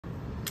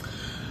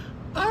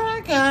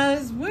Hi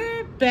guys,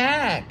 we're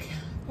back.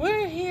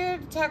 We're here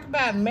to talk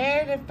about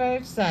Married at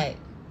First Sight.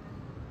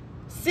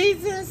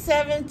 Season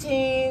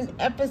 17,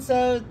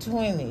 episode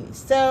 20.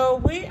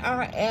 So we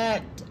are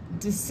at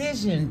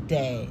Decision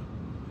Day.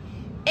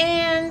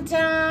 And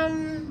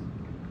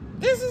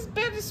this is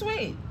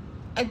bittersweet.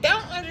 I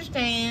don't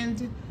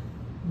understand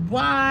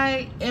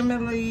why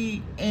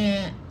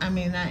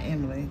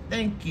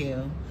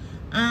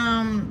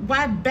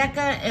why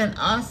Becca and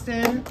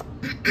Austin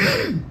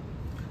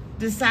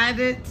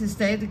decided to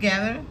stay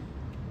together.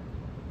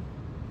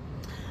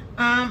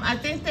 I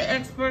think the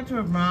experts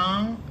were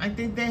wrong. I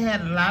think they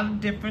had a lot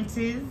of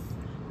differences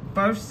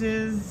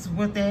versus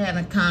what they had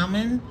in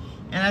common.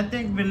 And I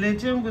think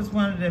religion was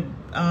one of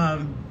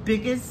the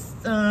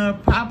biggest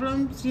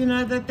problems,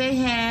 that they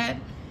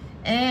had.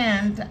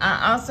 And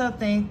I also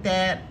think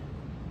that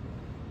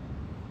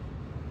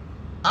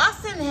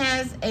Austin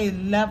has a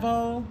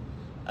level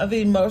of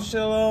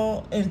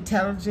emotional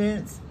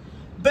intelligence,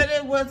 but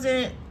it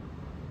wasn't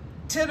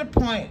to the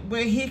point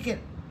where he could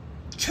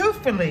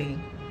truthfully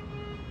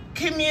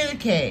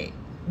communicate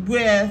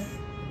with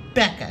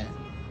Becca.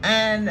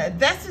 And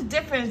that's the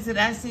difference that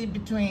I see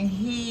between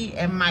he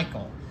and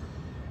Michael.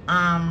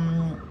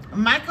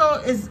 Michael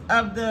is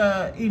of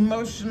the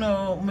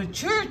emotional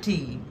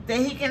maturity that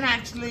he can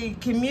actually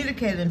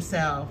communicate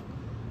himself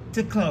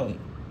to Chloe.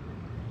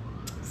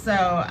 So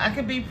I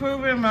could be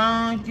proven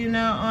wrong,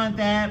 on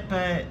that,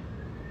 but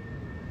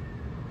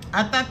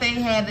I thought they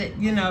had it,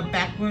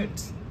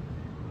 backwards.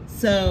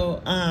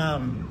 So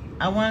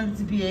I wanted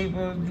to be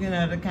able,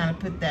 to kind of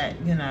put that,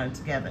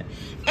 together.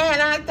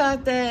 And I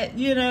thought that,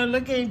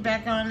 looking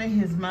back on it,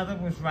 his mother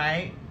was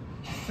right.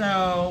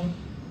 So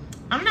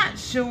I'm not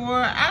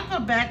sure. I'll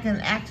go back and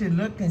actually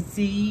look and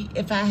see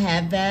if I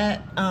have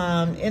that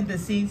in the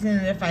season.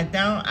 And if I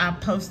don't, I'll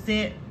post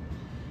it,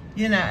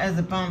 as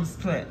a bonus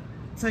clip,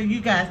 so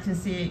you guys can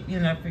see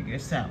it, for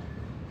yourself.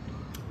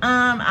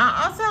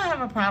 I also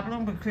have a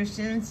problem with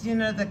Christians,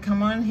 that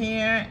come on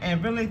here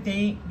and really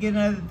think,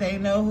 that they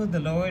know who the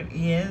Lord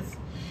is.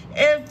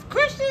 If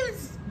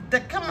Christians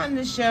that come on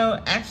the show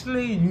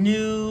actually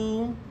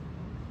knew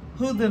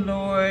who the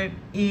Lord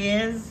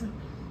is,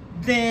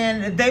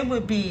 then they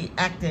would be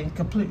acting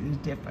completely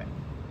different.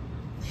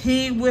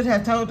 He would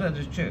have told her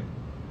the truth.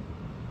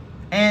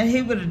 And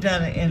he would have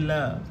done it in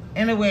love,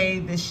 in a way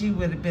that she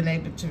would have been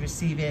able to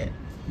receive it.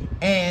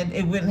 And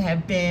it wouldn't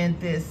have been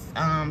this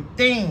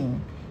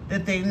thing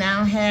that they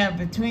now have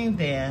between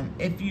them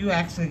if you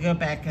actually go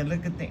back and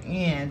look at the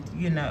end,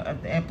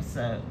 of the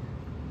episode.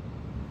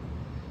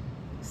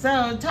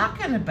 So,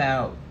 talking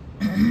about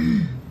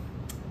the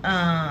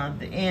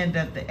end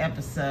of the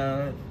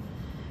episode,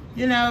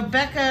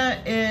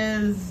 Becca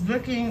is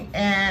looking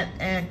at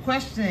and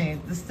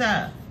questioning the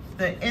stuff,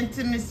 the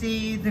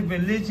intimacy, the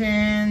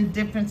religion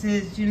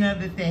differences,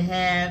 that they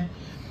have.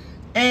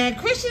 And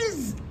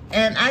Christians,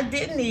 and I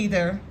didn't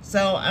either,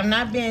 so I'm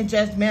not being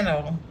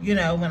judgmental,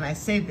 when I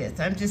say this.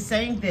 I'm just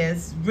saying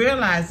this,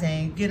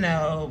 realizing,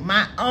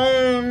 my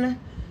own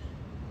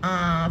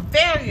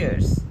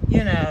failures,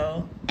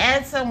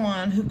 as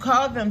someone who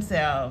called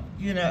themselves,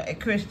 a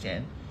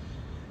Christian.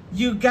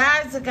 You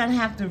guys are going to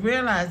have to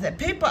realize that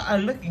people are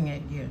looking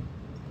at you.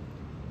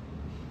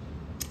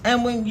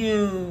 And when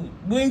you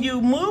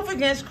move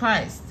against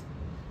Christ,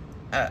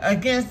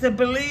 against the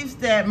beliefs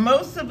that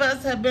most of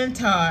us have been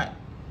taught,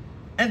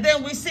 and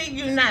then we see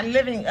you not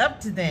living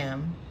up to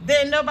them,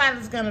 then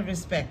nobody's going to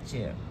respect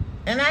you.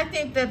 And I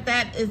think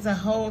that is a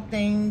whole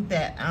thing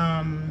that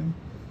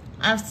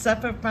I've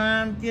suffered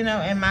from, in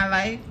my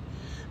life.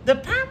 The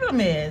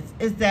problem is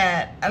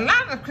that a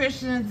lot of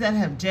Christians that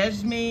have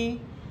judged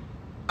me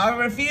are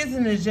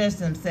refusing to judge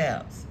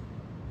themselves.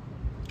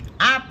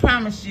 I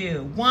promise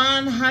you,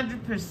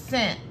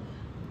 100%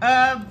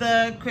 of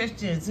the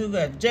Christians who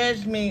have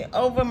judged me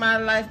over my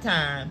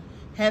lifetime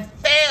have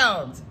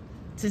failed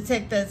to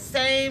take that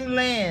same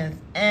lens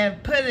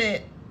and put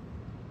it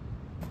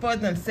for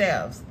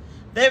themselves.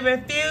 They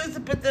refuse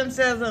to put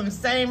themselves on the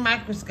same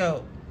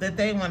microscope that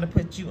they want to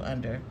put you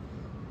under.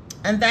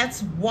 And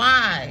that's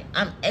why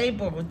I'm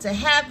able to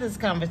have this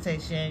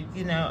conversation,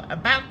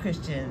 about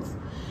Christians,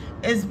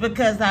 is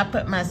because I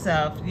put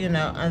myself,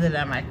 under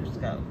that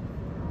microscope.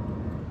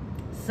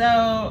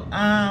 So,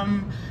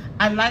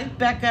 I like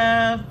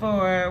Becca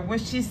for what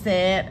she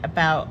said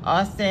about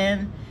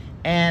Austin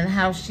and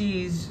how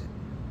she's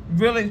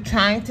really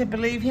trying to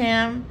believe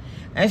him,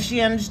 and she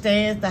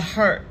understands the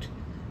hurt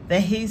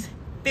that he's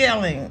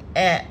feeling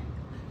at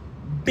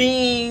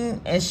being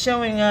and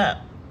showing up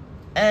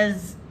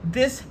as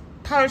this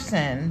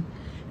person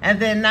and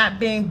then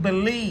not being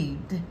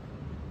believed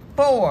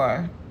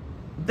for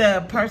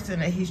the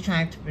person that he's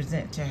trying to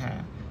present to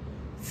her.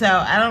 So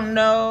I don't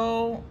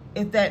know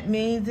if that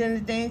means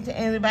anything to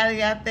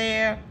anybody out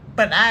there,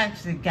 but I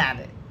actually got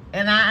it.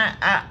 And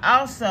I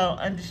also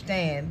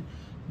understand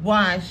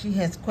why she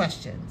has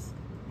questions,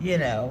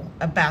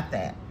 about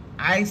that.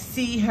 I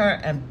see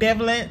her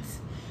ambivalence,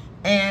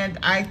 and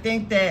I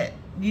think that,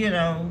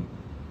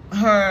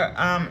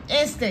 her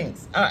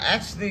instincts are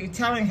actually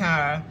telling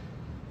her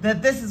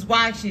that this is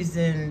why she's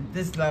in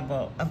this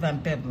level of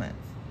ambivalence.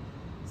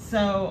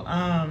 So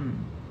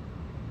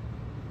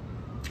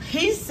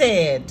he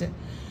said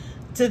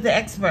to the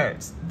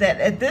experts that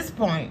at this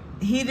point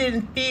he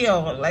didn't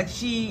feel like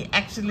she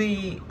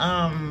actually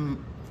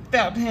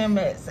felt him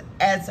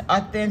as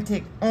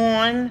authentic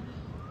on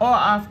or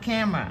off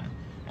camera.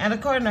 And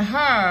according to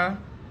her,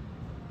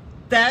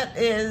 that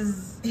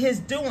is his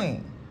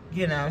doing.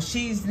 You know,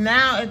 she's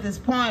now at this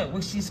point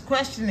where she's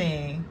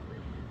questioning,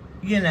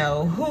 you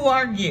know, who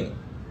are you?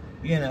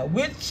 You know,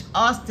 which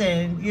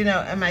Austin, you know,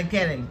 am I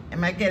getting?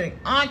 Am I getting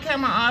on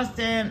camera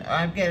Austin, or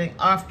I'm getting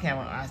off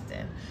camera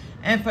Austin?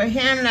 And for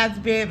him not to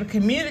be able to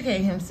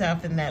communicate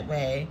himself in that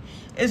way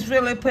is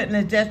really putting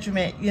a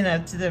detriment, you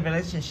know, to the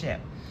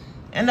relationship.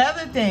 And the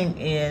other thing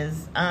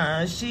is,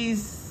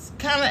 she's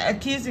kind of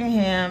accusing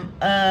him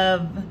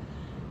of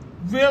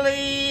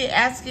really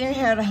asking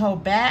her to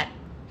hold back.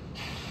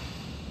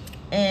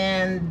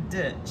 And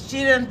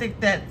she doesn't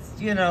think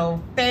that's, you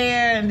know,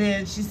 fair. And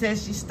then she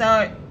says she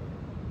started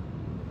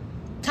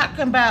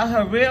talking about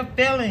her real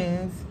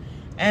feelings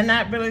and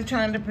not really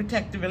trying to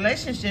protect the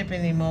relationship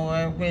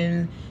anymore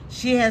when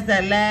she has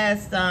that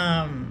last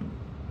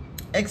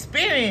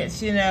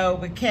experience, you know,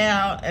 with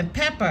Cal and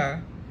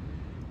Pepper.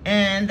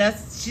 And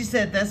she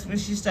said that's when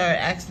she started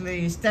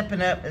actually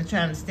stepping up and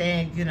trying to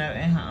stand, you know,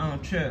 in her own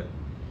truth.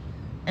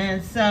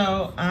 And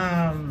so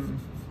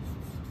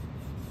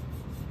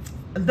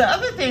the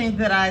other thing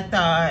that I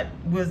thought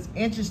was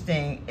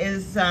interesting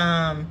is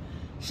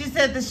she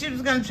said that she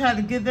was going to try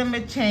to give them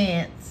a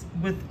chance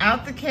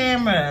without the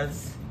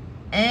cameras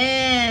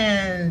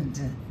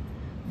and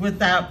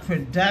without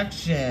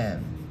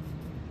production.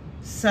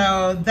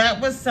 So that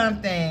was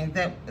something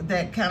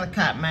that kind of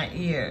caught my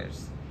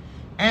ears.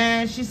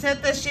 And she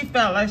said that she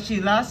felt like she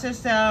lost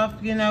herself,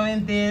 you know,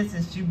 in this,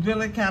 and she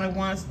really kind of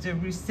wants to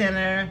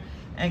recenter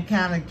and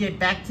kind of get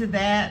back to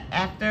that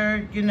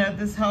after, you know,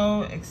 this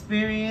whole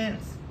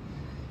experience.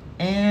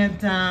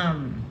 And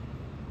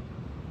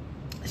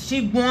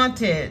she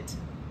wanted,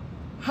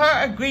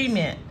 her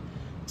agreement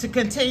to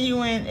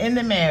continuing in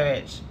the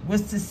marriage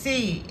was to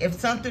see if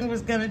something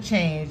was going to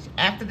change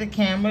after the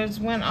cameras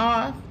went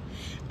off,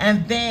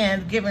 and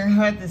then giving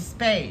her the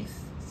space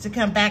to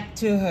come back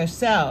to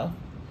herself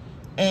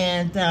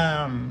and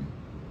kind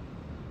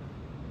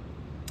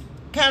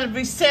of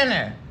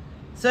recenter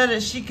so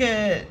that she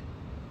could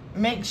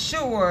make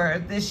sure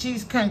that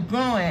she's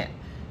congruent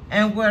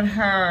and what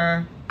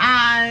her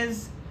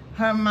eyes,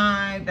 her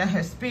mind, and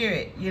her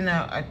spirit, you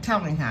know, are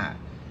telling her.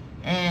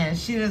 And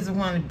she doesn't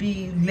want to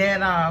be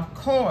led off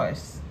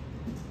course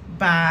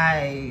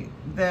by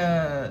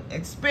the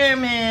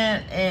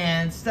experiment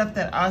and stuff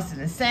that Austin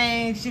is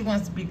saying. She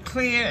wants to be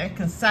clear and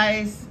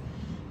concise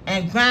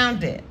and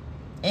grounded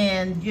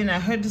in, you know,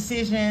 her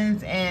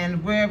decisions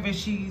and wherever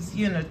she's,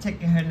 you know,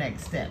 taking her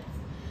next steps.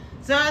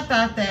 So I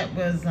thought that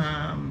was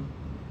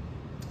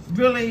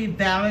really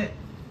valid.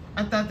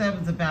 I thought that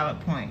was a valid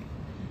point.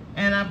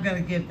 And I'm going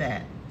to give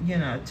that, you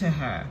know, to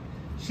her.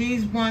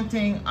 She's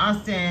wanting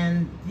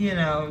Austin, you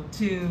know,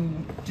 to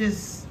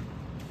just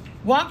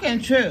walk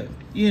in truth,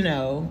 you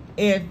know.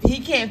 If he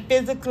can't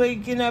physically,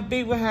 you know,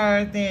 be with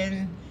her,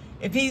 then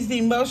if he's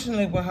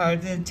emotionally with her,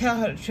 then tell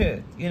her the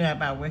truth, you know,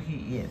 about where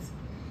he is.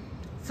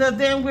 So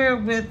then we're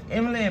with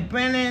Emily and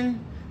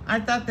Brennan. I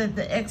thought that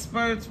the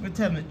experts were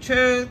telling the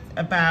truth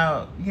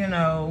about, you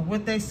know,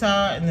 what they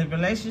saw in the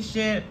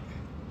relationship.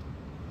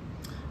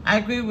 I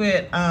agree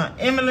with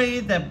Emily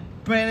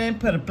that Brennan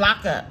put a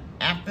block up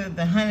after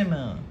the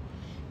honeymoon.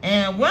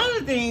 And one of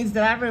the things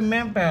that I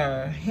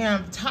remember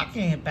him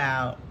talking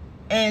about,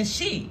 and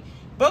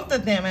both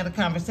of them had a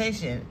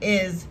conversation,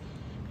 is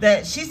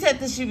that she said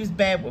that she was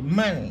bad with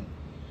money.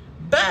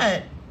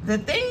 But the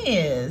thing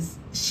is,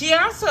 she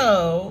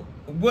also,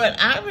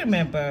 what I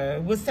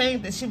remember, was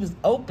saying that she was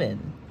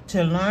open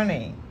to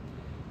learning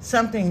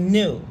something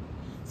new.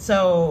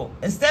 So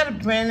instead of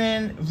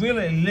Brennan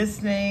really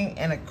listening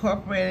and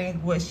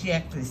incorporating what she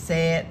actually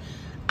said,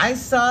 I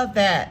saw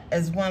that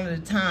as one of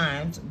the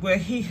times where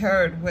he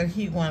heard what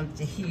he wanted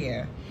to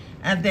hear.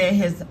 And then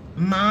his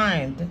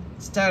mind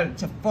started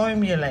to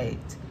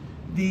formulate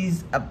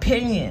these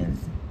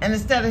opinions. And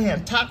instead of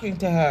him talking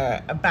to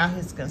her about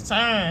his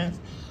concerns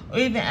or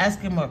even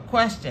asking more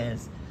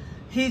questions,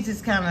 he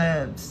just kind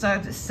of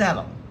started to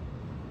settle.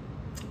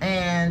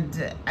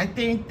 And I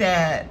think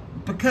that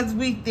because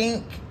we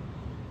think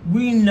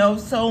we know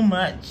so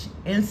much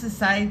in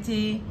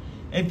society,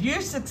 if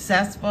you're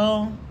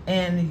successful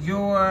in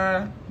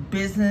your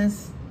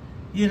business,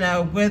 you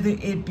know, whether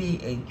it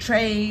be a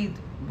trade,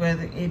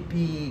 whether it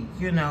be,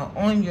 you know,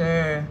 on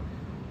your,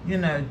 you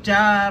know,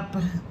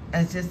 job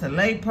as just a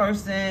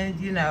layperson,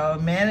 you know,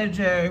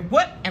 manager,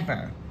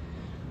 whatever,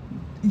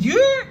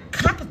 you're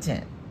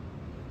competent.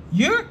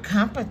 You're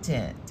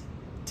competent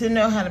to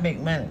know how to make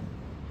money.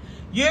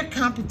 You're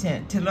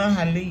competent to learn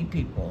how to lead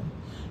people.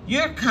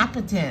 You're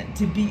competent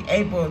to be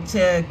able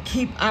to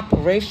keep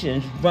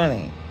operations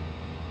running.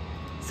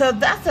 So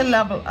that's a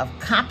level of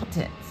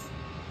competence.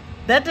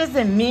 That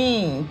doesn't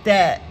mean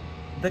that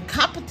the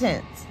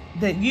competence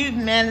that you've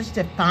managed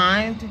to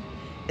find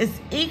is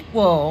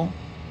equal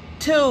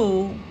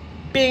to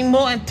being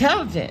more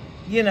intelligent,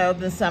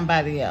 than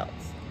somebody else.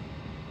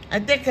 I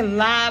think a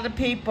lot of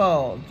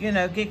people,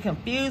 get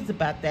confused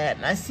about that.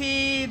 And I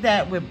see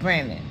that with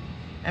Brandon.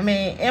 I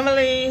mean,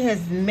 Emily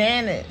has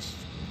managed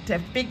to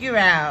figure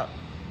out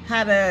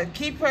how to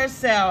keep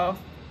herself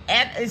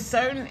at a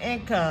certain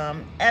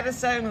income, at a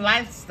certain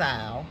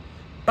lifestyle,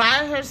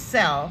 by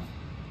herself,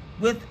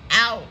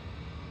 without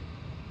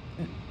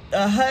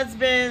a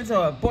husband's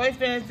or a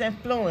boyfriend's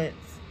influence.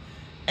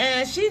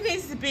 And she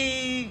needs to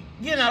be,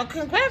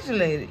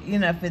 congratulated,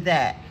 for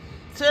that.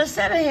 So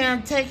instead of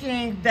him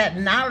taking that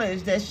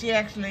knowledge that she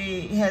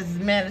actually has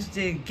managed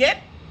to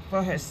get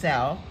for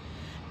herself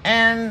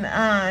and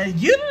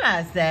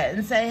utilize that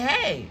and say,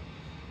 hey,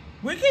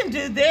 we can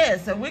do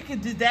this or we can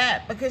do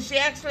that. Because she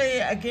actually,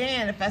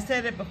 again, if I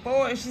said it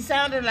before, she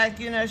sounded like,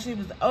 she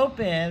was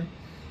open,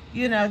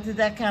 to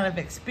that kind of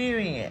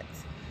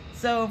experience.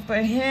 So for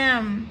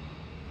him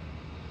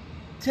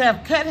to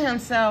have cut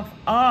himself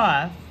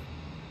off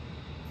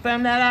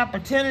from that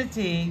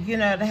opportunity,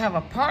 to have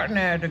a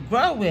partner to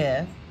grow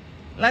with,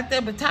 like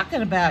they were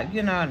talking about,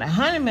 on the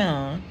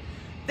honeymoon,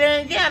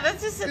 then yeah,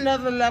 that's just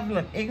another level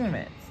of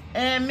ignorance.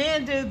 And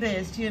men do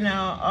this,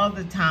 all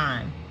the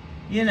time.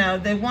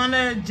 They want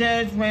to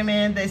judge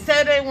women. They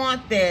say they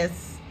want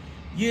this.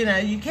 You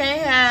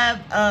can't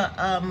have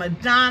a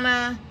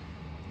Madonna,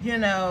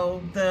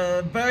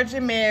 the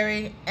Virgin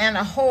Mary, and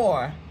a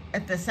whore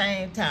at the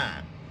same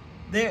time.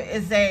 There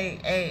is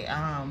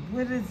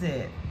what is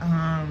it?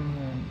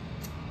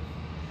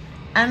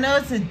 I know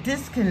it's a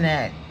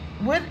disconnect.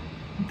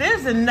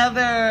 There's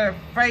another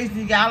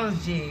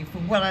phraseology for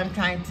what I'm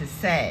trying to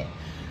say.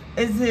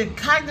 Is it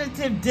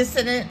cognitive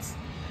dissonance?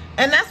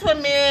 And that's what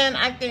men,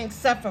 I think,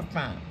 suffer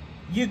from.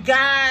 You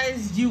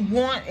guys, you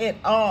want it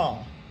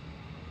all.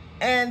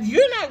 And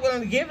you're not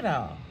willing to give it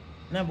all,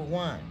 number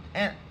one.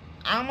 And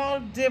I'm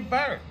going to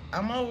divert.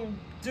 I'm going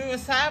to do a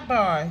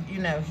sidebar,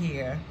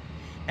 here.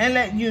 And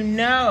let you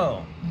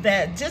know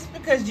that just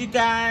because you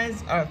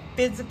guys are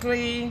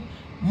physically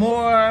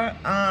more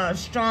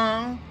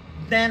strong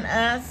than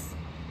us,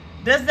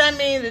 does that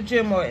mean that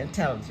you're more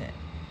intelligent?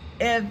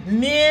 If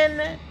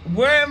men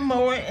were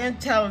more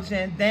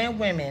intelligent than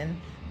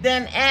women,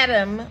 then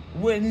Adam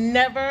would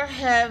never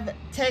have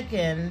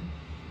taken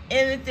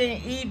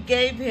anything Eve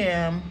gave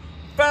him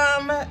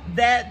from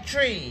that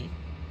tree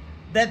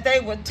that they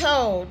were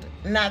told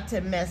not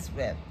to mess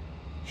with.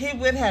 He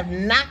would have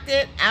knocked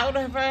it out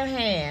of her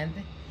hand,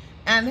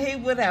 and he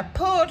would have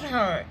pulled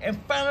her in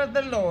front of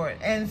the Lord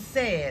and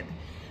said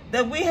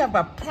that we have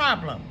a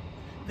problem.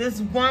 This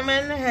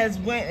woman has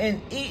went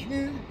and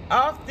eaten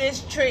off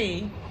this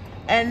tree,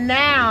 and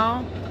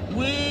now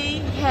we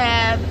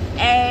have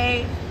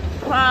a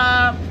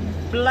problem.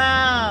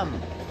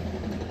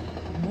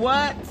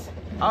 What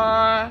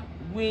are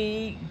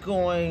we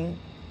going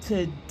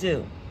to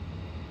do?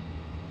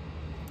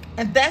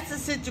 And that's the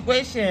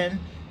situation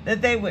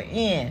that they were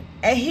in.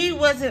 And he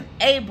wasn't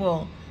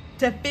able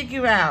to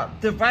figure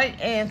out the right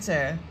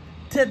answer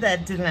to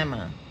that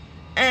dilemma.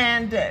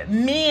 And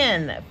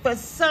men, for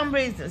some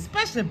reason,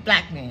 especially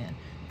black men,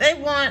 they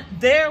want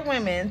their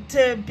women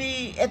to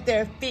be at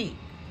their feet.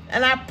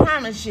 And I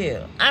promise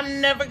you,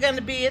 I'm never going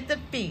to be at the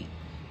feet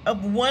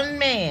of one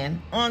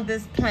man on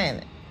this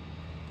planet.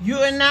 You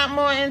are not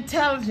more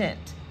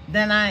intelligent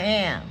than I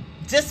am.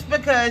 Just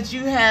because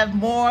you have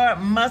more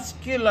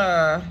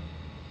muscular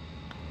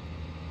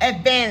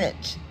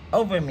advantage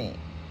over me.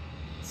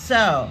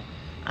 So,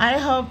 I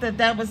hope that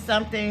that was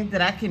something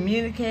that I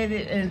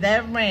communicated in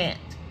that rant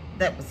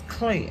that was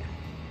clear.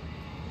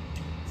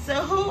 So,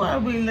 who are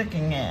we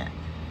looking at?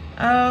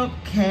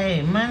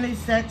 Okay, Money,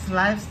 Sex,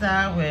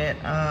 Lifestyle with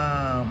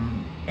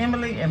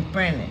Emily and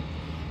Brennan.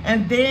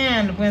 And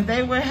then when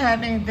they were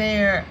having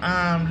their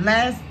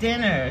last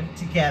dinner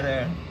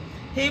together,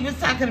 he was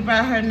talking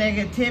about her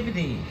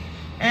negativity.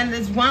 And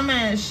this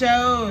woman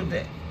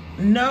showed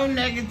no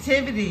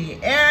negativity.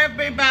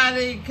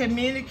 Everybody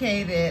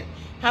communicated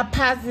how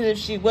positive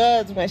she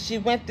was when she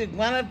went through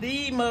one of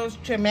the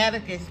most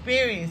traumatic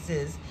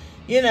experiences,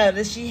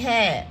 that she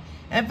had.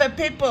 And for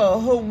people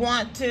who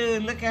want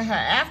to look at her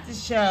after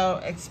show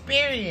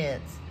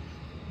experience,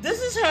 this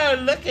is her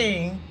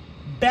looking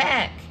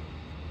back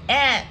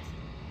at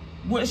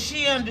what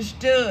she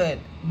understood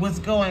was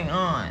going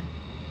on.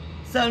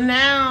 So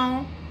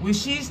now, when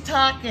she's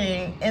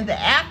talking in the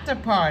after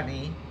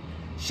party,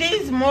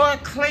 she's more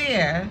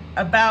clear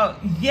about,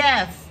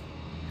 yes,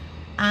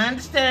 I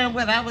understand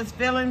what I was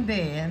feeling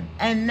then,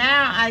 and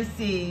now I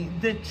see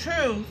the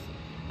truth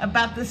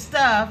about the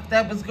stuff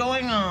that was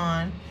going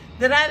on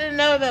that I didn't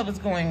know that was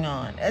going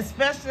on,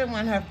 especially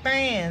when her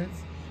fans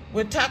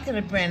were talking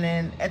to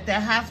Brennan at their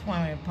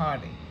housewarming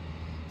party.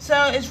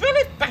 So it's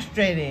really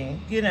frustrating,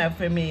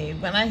 for me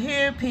when I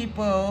hear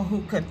people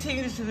who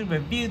continuously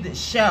review the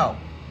show.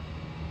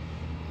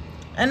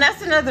 And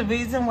that's another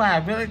reason why I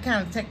really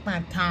kind of take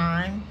my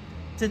time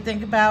to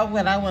think about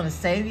what I want to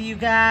say to you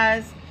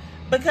guys.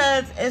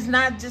 Because it's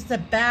not just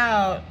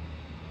about,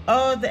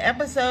 oh, the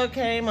episode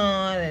came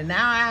on and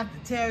now I have to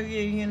tell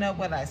you, you know,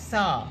 what I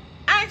saw.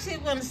 I actually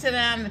want to sit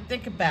down and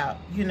think about,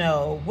 you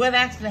know, what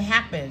actually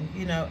happened,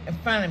 you know, in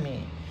front of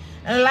me.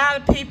 And a lot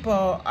of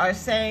people are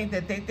saying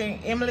that they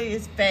think Emily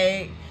is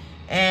fake,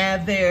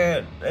 and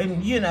they're,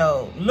 you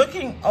know,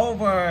 looking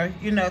over,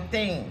 you know,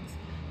 things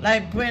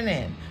like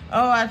Brennan.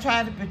 Oh, I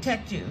tried to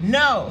protect you.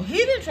 No, he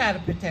didn't try to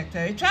protect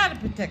her. He tried to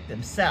protect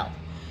himself.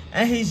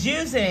 And he's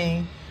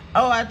using,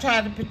 oh, I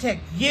tried to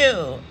protect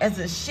you as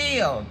a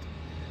shield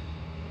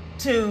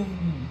to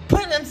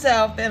put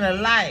himself in a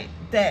light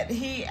that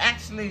he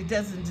actually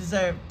doesn't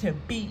deserve to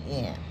be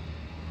in.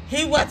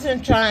 He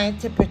wasn't trying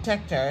to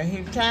protect her. He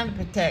was trying to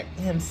protect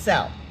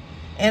himself.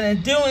 And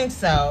in doing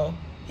so,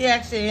 he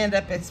actually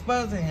ended up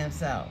exposing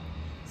himself.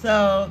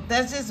 So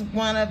that's just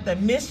one of the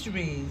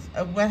mysteries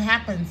of what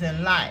happens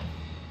in life.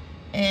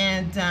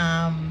 And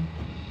I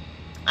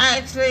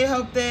actually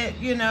hope that,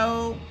 you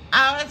know,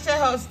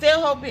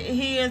 still hope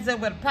he ends up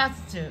with a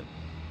prostitute,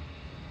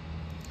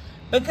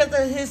 because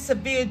of his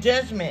severe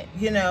judgment,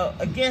 you know,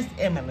 against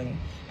Emily.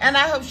 And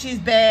I hope she's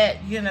bad,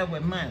 you know,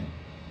 with money.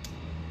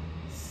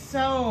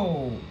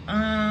 So,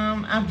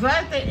 I'm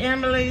glad that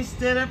Emily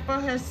stood up for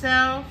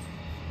herself.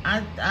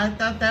 I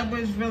thought that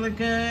was really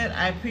good.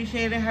 I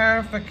appreciated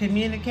her for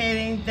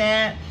communicating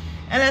that.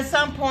 And at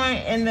some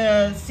point in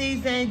the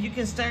season, you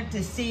can start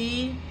to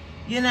see,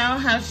 you know,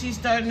 how she's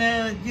starting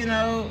to, you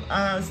know,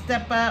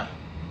 step up.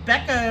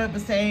 Becca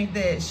was saying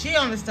that she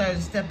only started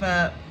to step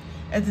up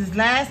at this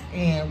last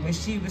end when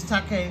she was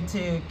talking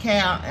to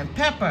Cal and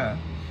Pepper.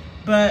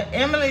 But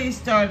Emily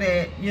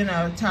started, you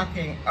know,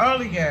 talking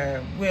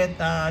earlier with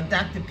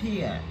Dr.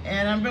 Pia.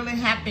 And I'm really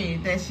happy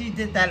that she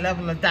did that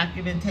level of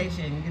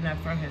documentation, you know,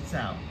 for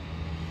herself.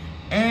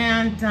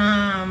 And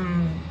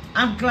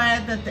I'm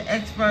glad that the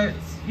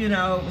experts, you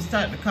know, were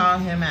starting to call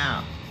him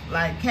out.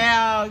 Like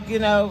Cal, you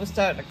know, was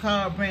starting to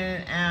call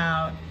Brennan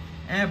out.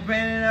 And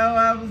Brennan, oh,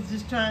 I was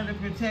just trying to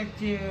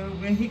protect you.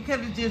 When he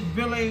could have just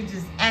really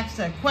just asked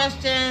her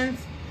questions.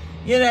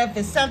 You know, if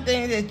it's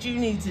something that you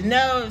need to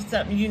know, if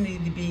something you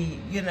need to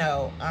be, you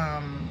know,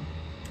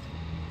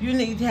 you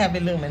need to have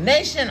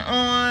illumination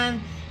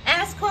on,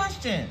 ask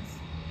questions.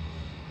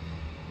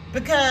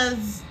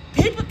 Because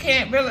people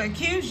can't really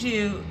accuse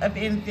you of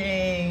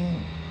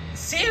anything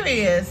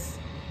serious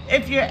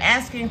if you're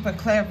asking for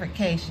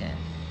clarification.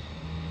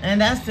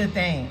 And that's the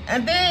thing.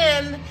 And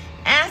then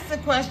ask the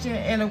question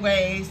in a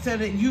way so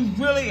that you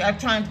really are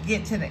trying to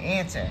get to the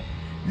answer.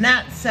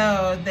 Not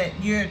so that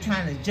you're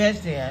trying to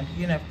judge them,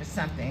 you know, for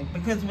something.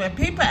 Because when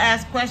people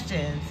ask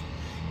questions,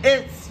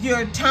 it's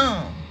your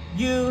tone.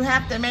 You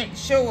have to make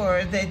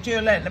sure that you're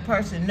letting the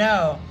person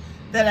know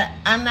that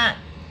I'm not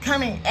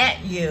coming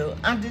at you.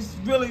 I'm just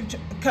really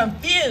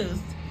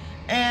confused.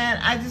 And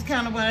I just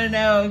kind of want to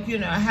know, you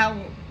know, how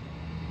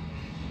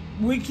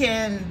we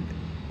can,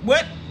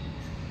 what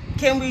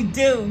can we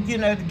do, you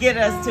know, to get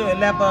us to a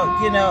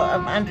level, you know,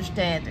 of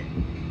understanding.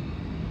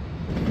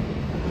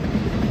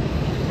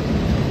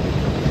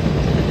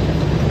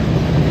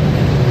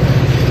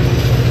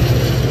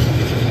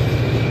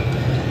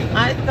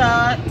 I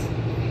thought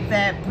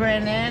that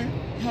Brennan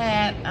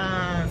had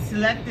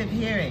selective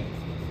hearing.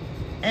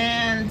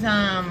 And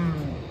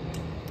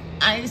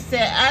I've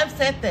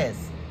said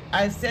this.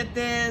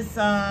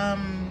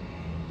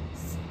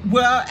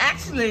 Well,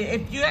 actually,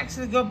 if you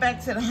actually go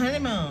back to the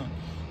honeymoon,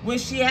 when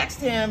she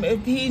asked him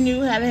if he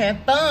knew how to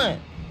have fun,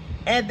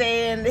 and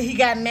then he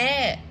got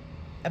mad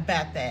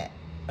about that.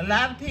 A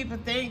lot of people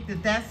think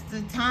that that's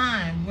the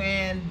time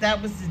when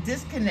that was the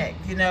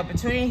disconnect, you know,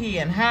 between he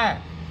and her.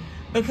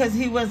 Because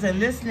he wasn't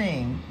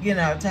listening, you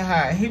know, to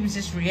her. He was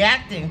just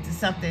reacting to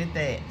something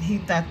that he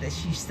thought that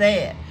she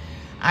said.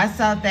 I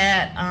saw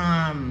that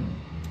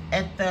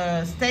at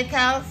the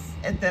steakhouse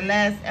at the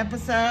last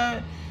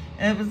episode.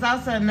 And it was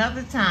also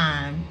another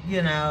time,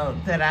 you know,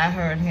 that I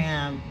heard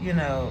him, you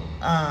know,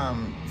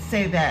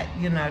 say that,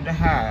 you know, to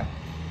her.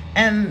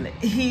 And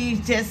he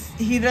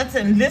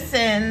doesn't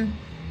listen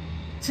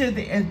to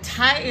the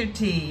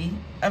entirety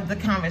of the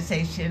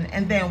conversation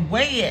and then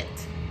weigh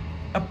it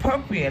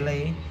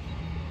appropriately.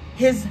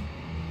 His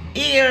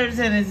ears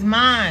and his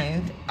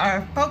mind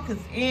are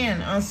focused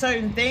in on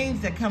certain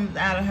things that comes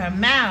out of her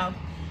mouth,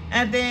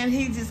 and then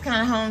he just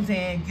kind of hones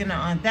in, you know,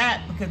 on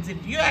that. Because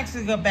if you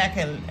actually go back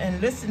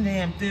and listen to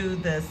him through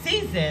the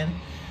season,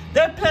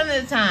 there are plenty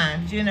of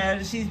times, you know,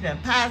 that she's been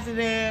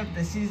positive,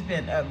 that she's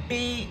been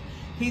upbeat.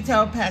 He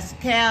told Pastor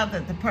Cal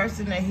that the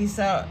person that he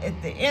saw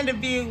at the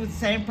interview was the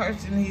same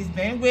person he's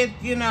been with,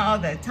 you know, all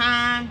that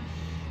time.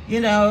 You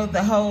know,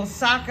 the whole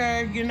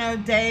soccer, you know,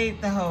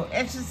 date, the whole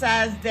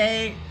exercise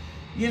date.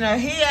 You know,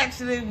 he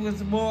actually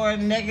was more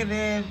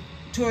negative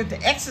toward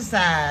the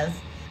exercise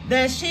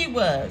than she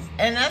was.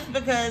 And that's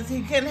because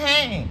he couldn't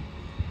hang.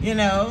 You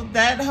know,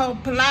 that whole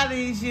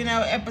Pilates, you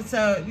know,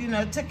 episode, you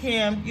know, took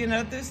him, you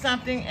know, through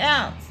something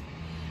else.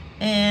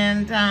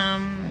 And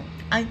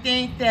I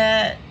think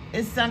that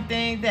it's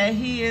something that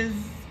he's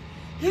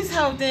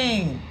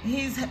holding.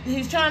 He's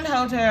trying to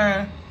hold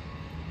her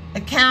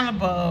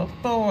accountable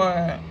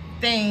for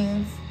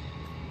things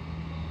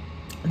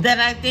that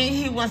I think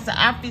he wants to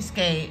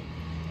obfuscate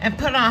and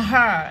put on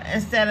her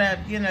instead of,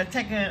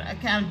 taking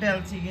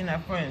accountability,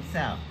 for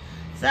himself.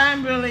 So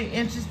I'm really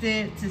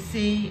interested to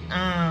see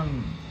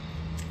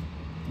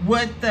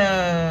what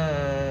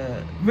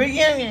the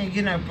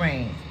reunion,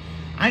 brings.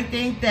 I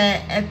think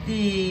that at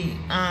the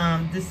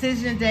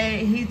decision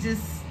day, he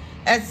just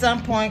at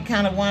some point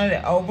kind of wanted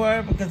it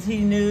over because he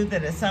knew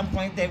that at some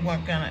point they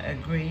weren't going to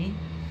agree.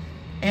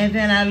 And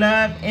then I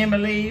love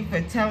Emily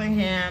for telling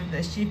him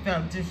that she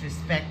felt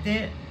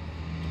disrespected.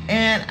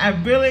 And I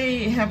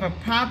really have a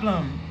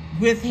problem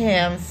with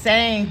him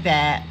saying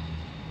that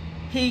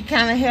he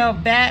kind of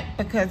held back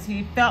because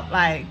he felt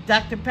like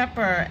Dr.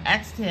 Pepper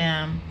asked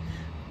him,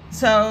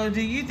 so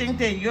do you think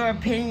that your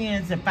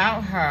opinions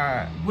about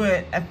her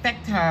would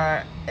affect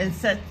her in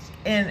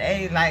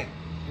a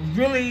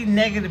really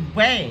negative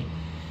way?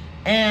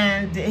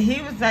 And he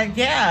was like,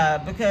 yeah,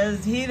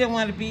 because he didn't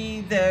want to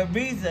be the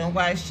reason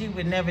why she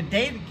would never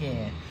date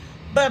again.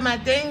 But my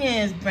thing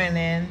is,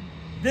 Brennan,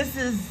 this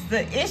is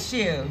the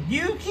issue.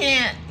 You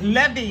can't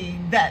levy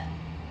that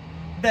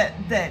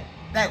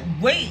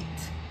weight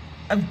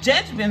of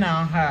judgment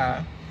on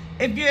her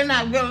if you're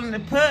not willing to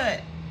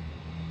put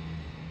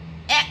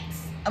X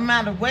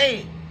amount of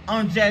weight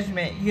on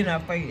judgment,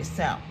 for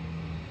yourself.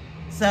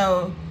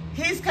 So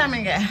he's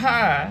coming at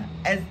her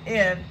as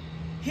if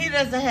he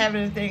doesn't have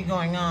anything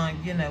going on,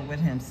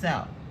 with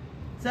himself.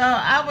 So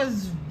I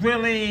was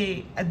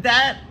really,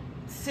 that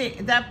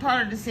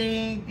part of the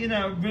scene,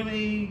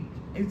 really,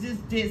 it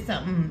just did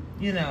something,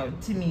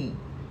 to me.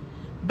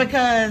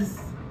 Because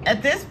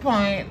at this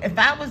point, if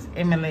I was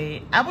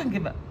Emily, I wouldn't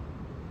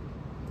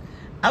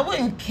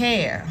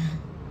care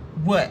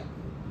what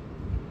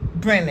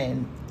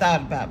Brennan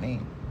thought about me.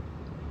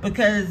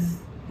 Because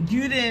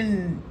you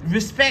didn't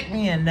respect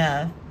me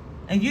enough,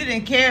 and you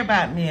didn't care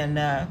about me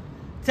enough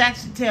to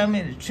actually tell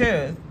me the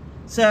truth.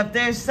 So if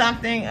there's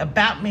something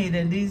about me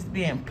that needs to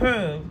be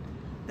improved,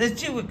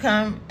 that you would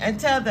come and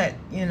tell that,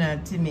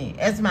 to me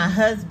as my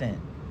husband.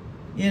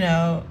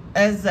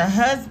 As a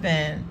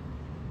husband,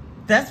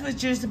 that's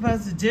what you're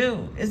supposed to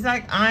do. It's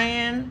like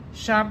iron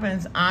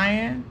sharpens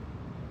iron.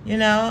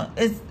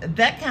 It's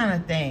that kind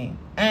of thing.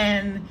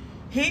 And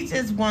he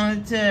just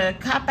wanted to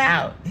cop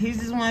out. He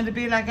just wanted to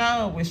be like,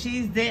 oh, well,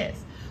 she's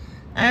this.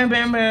 I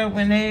remember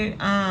when they,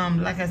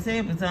 like I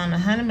said, was on the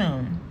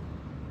honeymoon.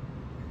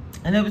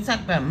 And they were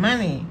talking about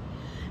money.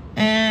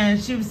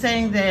 And she was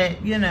saying that,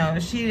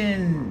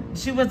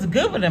 she wasn't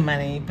good with the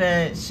money,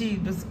 but she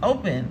was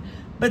open.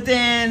 But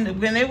then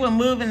when they were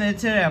moving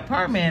into their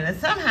apartment, and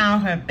somehow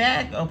her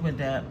bag opened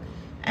up.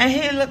 And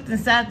he looked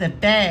inside the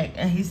bag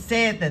and he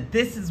said that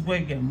this is where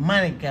your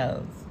money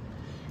goes.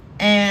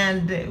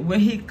 And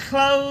when he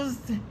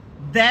closed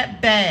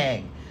that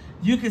bag,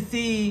 you could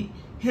see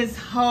his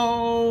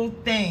whole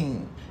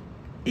thing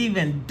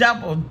even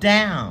doubled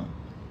down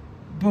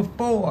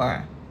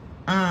before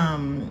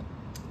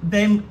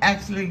they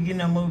actually,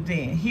 moved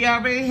in. He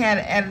already had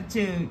an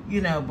attitude,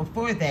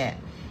 before that.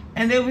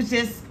 And it was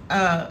just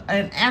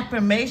an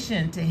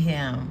affirmation to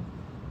him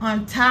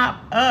on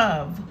top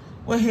of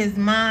what his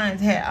mind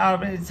had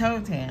already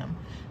told him.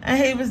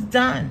 And he was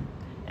done.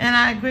 And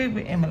I agree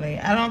with Emily.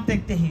 I don't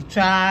think that he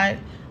tried.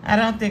 I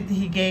don't think that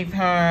he gave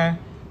her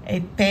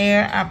a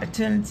fair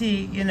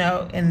opportunity, in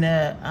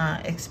the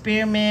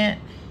experiment.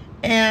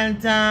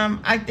 And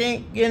I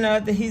think,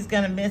 that he's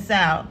going to miss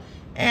out.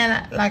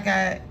 And like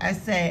I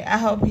say, I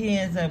hope he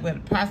ends up with a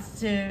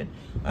prostitute,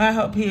 or I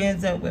hope he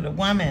ends up with a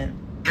woman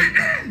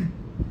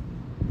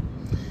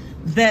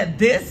that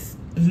this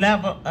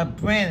level of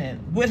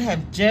Brennan would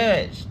have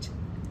judged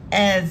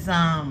as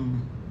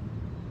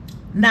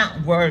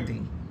not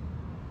worthy.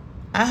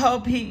 I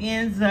hope he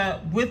ends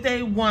up with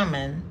a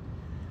woman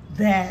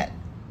that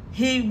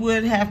he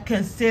would have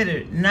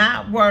considered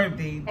not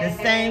worthy the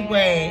same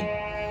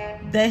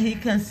way that he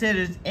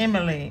considers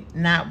Emily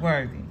not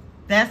worthy.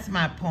 That's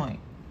my point.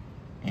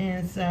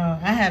 And so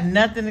I have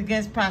nothing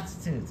against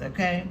prostitutes,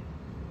 okay?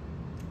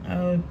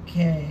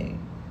 Okay.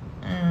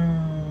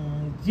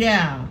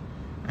 Yeah,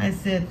 I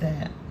said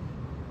that.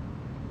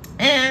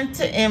 And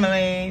to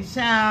Emily,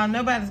 child,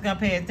 nobody's going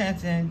to pay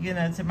attention,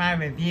 to my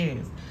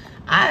reviews.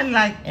 I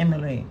like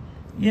Emily.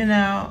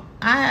 I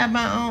have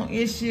my own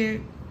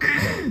issue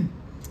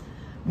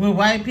with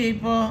white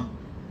people.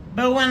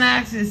 But when I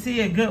actually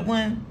see a good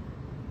one,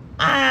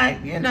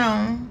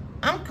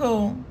 I'm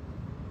cool.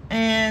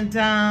 And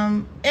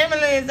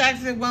Emily is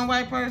actually one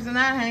white person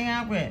I hang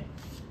out with.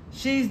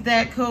 She's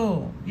that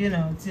cool,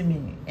 to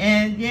me.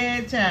 And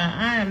yeah, child,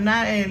 I am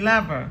not a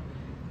lover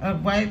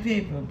of white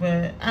people,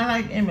 but I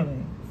like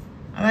Emily.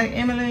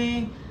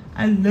 I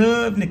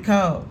love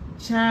Nicole.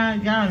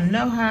 Child, y'all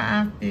know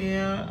how I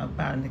feel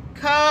about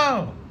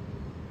Nicole.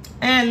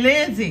 And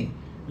Lindsay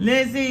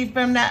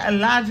from that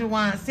Elijah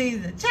Wan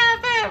season. Child,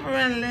 if I ever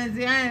run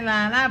Lindsay, I ain't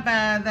lying. I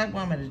buy that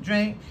woman a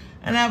drink.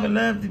 And I would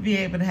love to be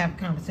able to have a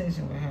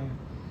conversation with her.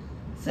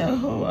 So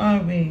who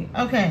are we?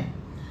 Okay.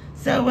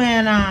 So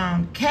when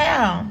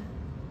Cal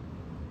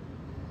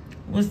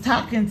was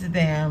talking to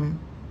them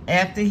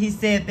after he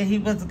said that he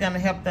wasn't going to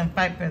help them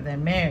fight for their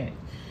marriage,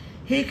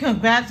 he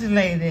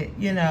congratulated,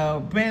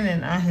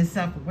 Brennan on his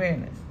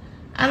self-awareness.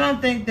 I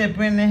don't think that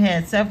Brennan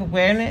had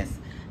self-awareness,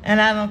 and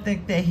I don't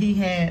think that he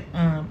had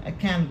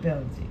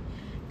accountability.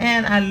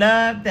 And I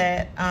love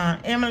that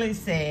Emily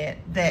said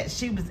that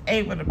she was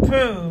able to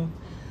prove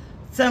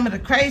some of the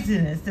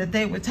craziness that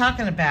they were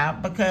talking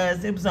about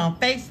because it was on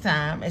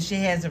FaceTime and she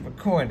has a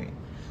recording.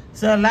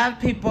 So a lot of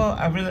people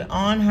are really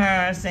on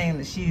her saying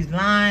that she's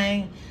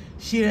lying.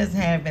 She doesn't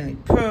have any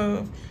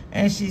proof.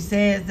 And she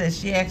says that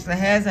she actually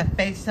has a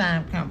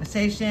FaceTime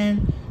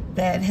conversation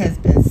that has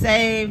been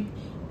saved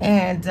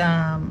and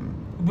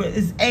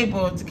is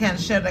able to kind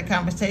of show that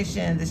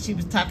conversation that she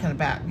was talking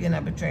about,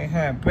 between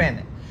her and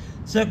Brennan.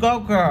 So go,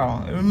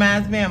 girl. It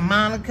reminds me of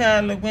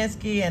Monica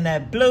Lewinsky and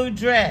that blue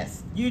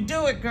dress. You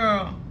do it,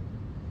 girl.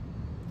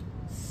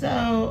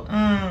 So,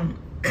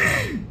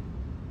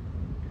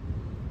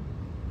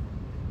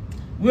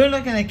 we're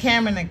looking at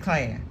Cameron and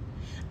Claire.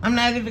 I'm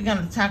not even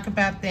going to talk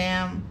about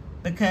them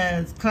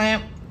because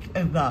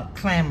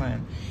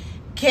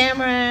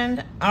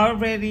Cameron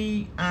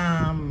already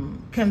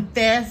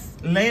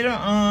confessed later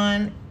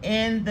on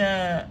in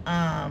the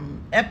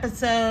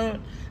episode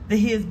that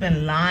he has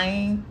been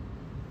lying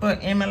for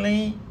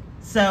Emily.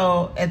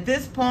 So at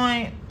this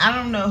point, I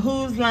don't know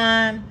who's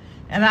lying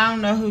and I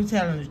don't know who's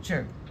telling the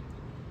truth.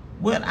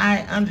 What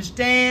I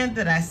understand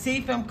that I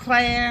see from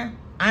Claire,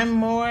 I'm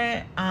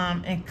more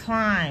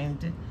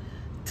inclined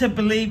to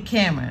believe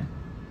Cameron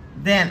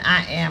than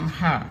I am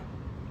her.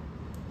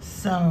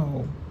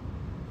 So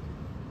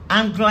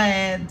I'm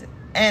glad.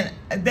 And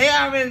they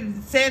already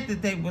said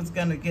that they was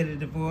going to get a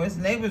divorce.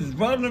 And they was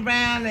rolling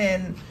around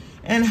and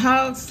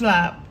hog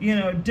slop,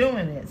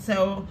 doing it.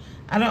 So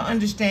I don't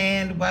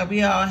understand why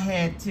we all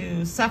had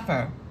to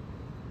suffer,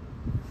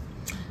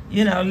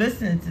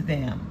 listening to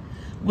them.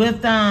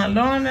 With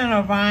Lauren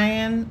and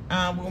Orion,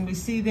 when we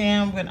see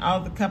them, when all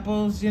the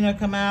couples,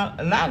 come out,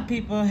 a lot of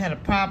people had a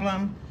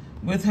problem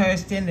with her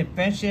extended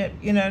friendship,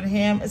 to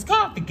him. It's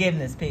called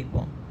forgiveness,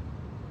 people.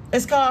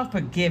 It's called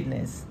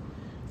forgiveness.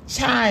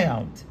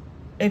 Child,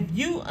 if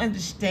you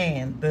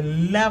understand the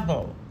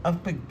level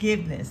of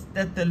forgiveness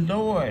that the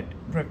Lord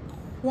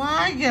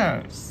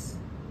requires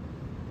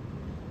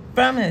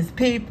from his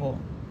people,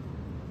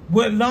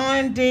 what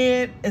Lauren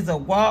did is a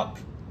walk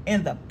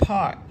in the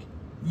park.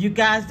 You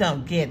guys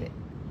don't get it.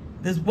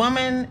 This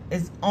woman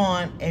is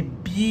on a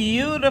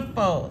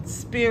beautiful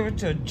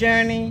spiritual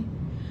journey.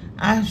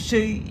 I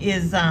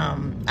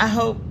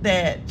hope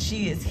that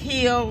she is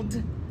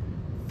healed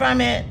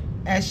from it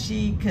as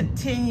she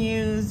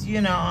continues,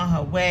 on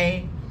her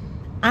way.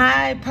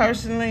 I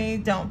personally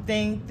don't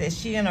think that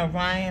she and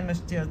Orion are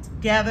still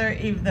together,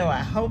 even though I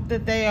hope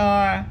that they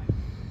are,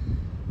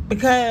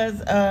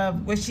 because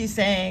of what she's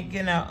saying,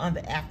 on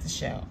the after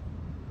show.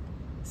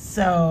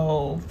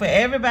 So for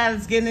everybody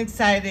that's getting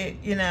excited,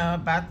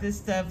 about this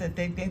stuff that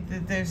they think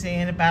that they're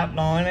seeing about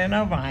Lauren and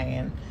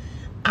Orion,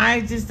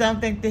 I just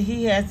don't think that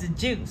he has the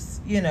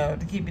juice,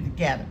 to keep it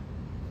together.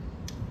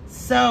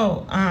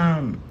 So,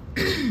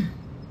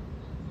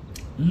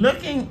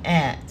 looking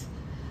at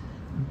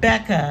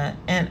Becca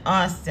and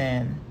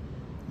Austin,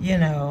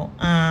 I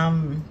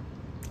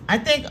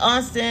think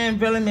Austin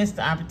really missed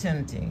the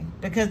opportunity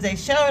because they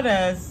showed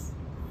us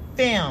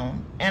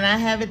film, and I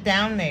have it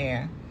down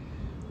there,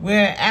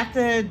 where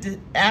after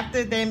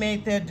they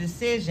made their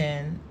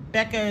decision,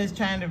 Becca is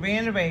trying to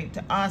reiterate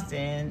to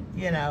Austin,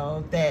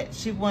 that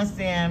she wants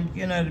them,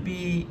 to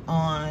be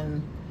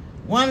on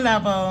one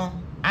level,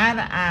 eye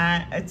to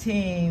eye, a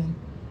team,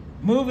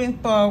 moving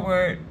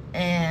forward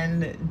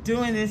and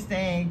doing this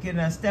thing,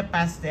 step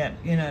by step,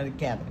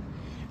 together.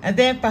 And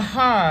then for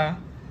her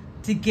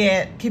to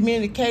get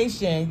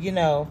communication,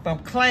 from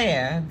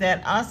Claire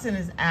that Austin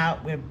is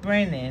out with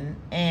Brennan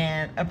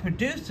and a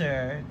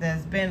producer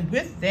that's been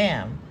with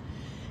them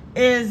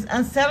is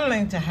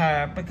unsettling to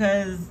her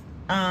because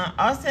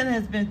Austin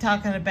has been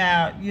talking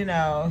about,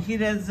 he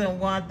doesn't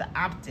want the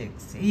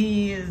optics.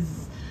 He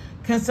is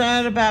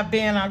concerned about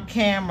being on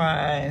camera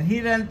and he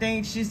doesn't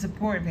think she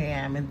supports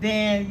him. And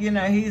then,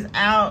 he's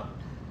out,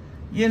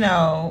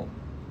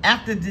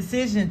 after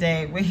decision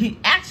day where he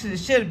actually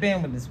should have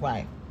been with his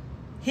wife.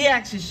 He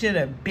actually should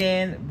have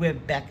been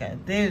with Becca.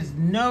 There's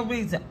no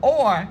reason.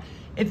 Or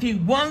if he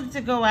wanted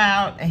to go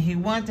out and he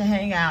wanted to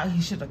hang out,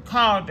 he should have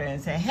called her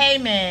and said, hey,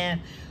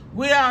 man,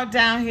 we're all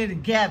down here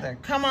together.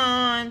 Come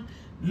on,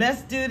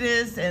 let's do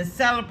this and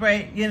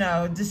celebrate,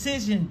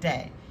 decision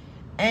day.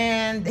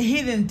 And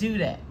he didn't do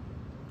that.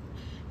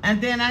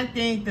 And then I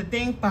think the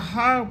thing for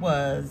her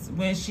was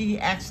when she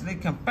actually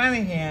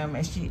confronted him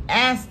and she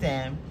asked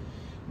him,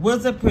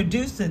 was a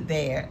producer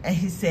there? And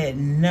he said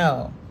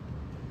no.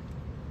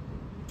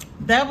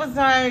 That was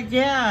like,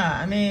 yeah,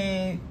 I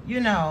mean,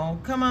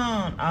 come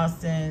on,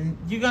 Austin.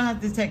 You're going to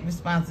have to take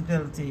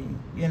responsibility,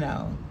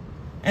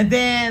 And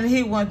then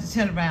he wanted to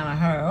turn around on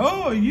her.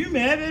 Oh, are you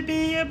mad at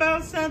me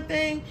about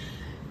something?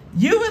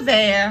 You were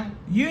there.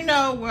 You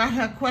know what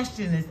her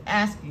question is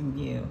asking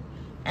you.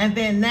 And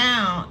then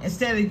now,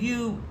 instead of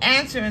you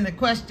answering the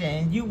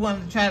question, you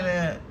want to try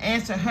to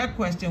answer her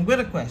question with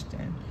a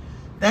question.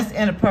 That's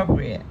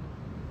inappropriate.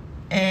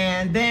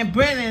 And then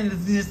Brennan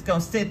is just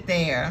going to sit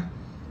there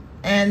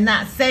and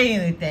not say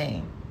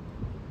anything.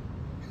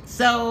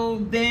 So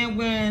then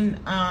when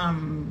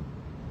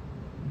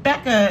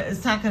Becca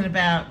is talking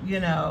about,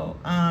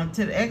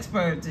 to the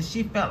experts, that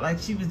she felt like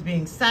she was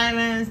being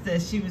silenced,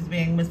 that she was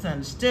being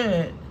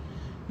misunderstood,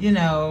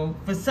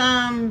 for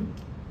some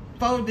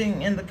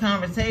folding in the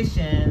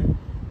conversation,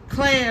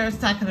 Claire's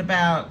talking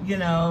about,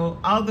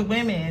 all the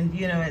women,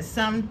 at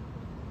some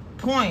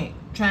point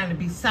trying to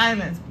be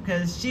silenced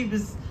because she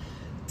was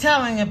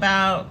telling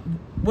about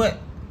what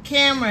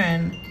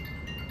Cameron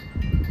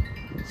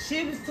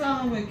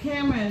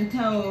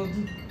told.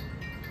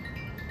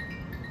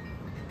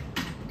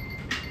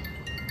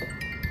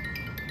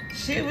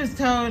 She was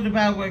told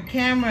about what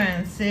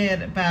Cameron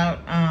said about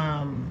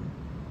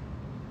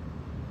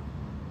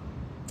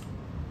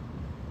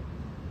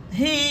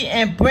he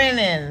and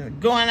Brennan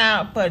going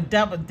out for a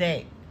double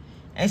date.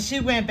 And she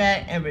went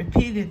back and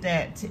repeated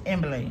that to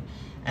Emily.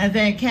 And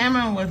then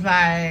Cameron was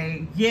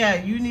like,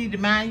 yeah, you need to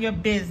mind your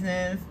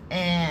business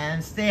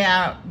and stay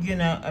out,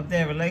 of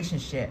their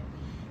relationship.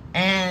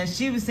 And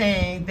she was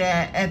saying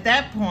that at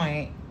that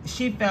point,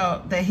 she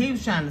felt that he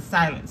was trying to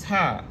silence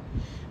her.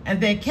 And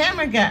then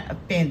Cameron got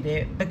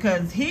offended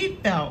because he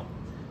felt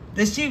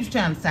that she was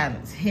trying to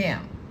silence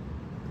him.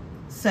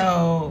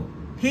 So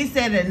he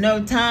said at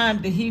no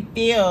time did he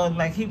feel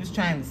like he was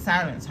trying to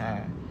silence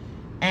her.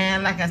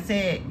 And like I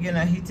said,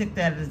 he took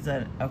that as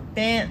an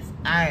offense.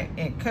 I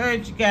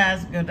encourage you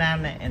guys to go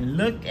down there and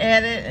look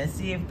at it and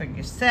see it for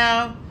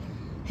yourself.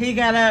 He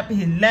got up,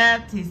 he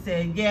left, he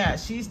said, yeah,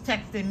 she's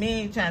texting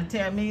me, trying to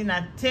tell me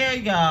not to tell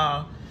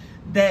y'all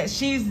that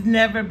she's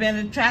never been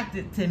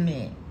attracted to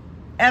me.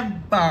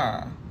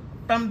 Ever.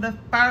 From the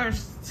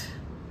first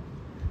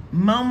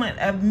moment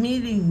of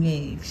meeting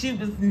me, she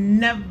was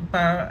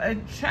never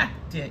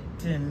attracted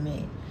to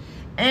me.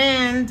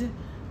 And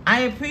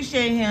I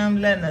appreciate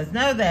him letting us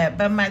know that.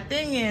 But my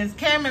thing is,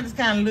 Cameron's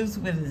kind of loose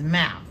with his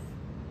mouth.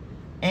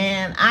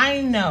 And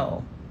I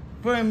know,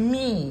 for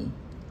me,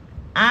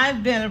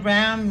 I've been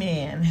around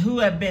men who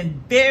have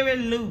been very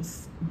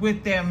loose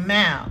with their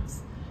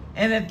mouths.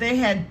 And if they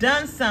had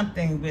done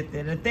something with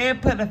it, if they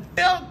had put a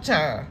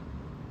filter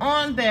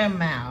on their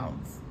mouth,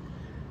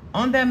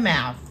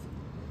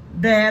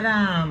 that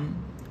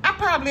I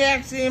probably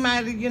actually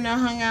might have,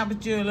 hung out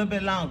with you a little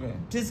bit longer.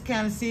 Just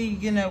kind of see,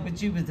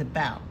 what you was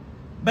about.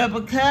 But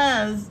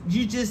because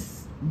you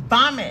just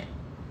vomit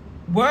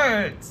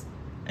words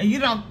and you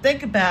don't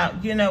think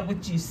about,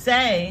 what you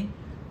say,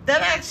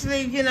 that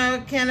actually,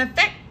 can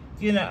affect,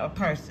 a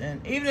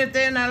person. Even if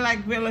they're not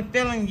like really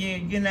feeling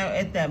you,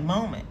 at that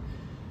moment.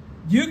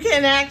 You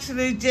can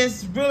actually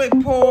just really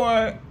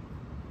pour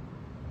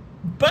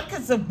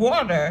buckets of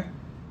water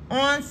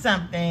on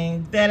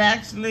something that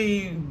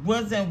actually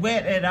wasn't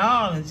wet at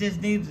all and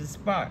just needed a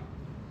spark.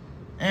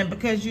 And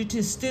because you're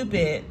too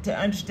stupid to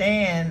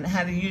understand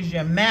how to use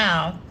your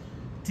mouth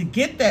to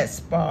get that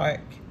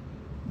spark,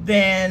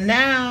 then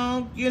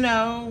now, you're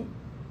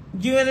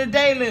in a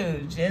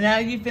deluge and now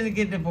you're finna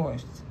get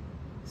divorced.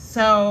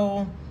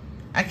 So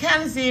I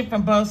kind of see it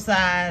from both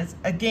sides.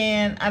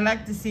 Again, I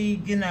like to see,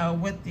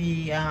 what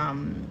the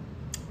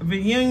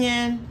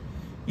reunion,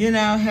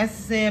 has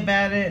to say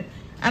about it.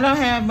 I don't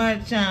have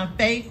much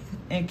faith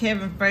in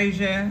Kevin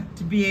Frazier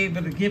to be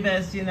able to give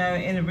us,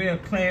 any real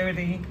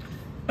clarity.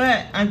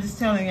 But I'm just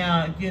telling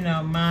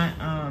y'all, my,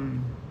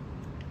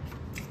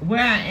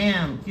 where I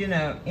am,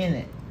 in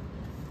it.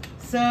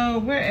 So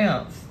where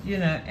else,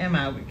 am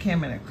I with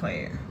Cameron and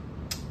Claire?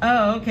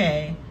 Oh,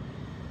 okay.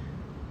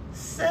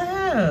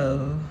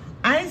 So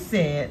I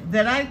said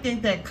that I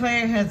think that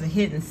Claire has a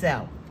hidden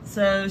self.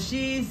 So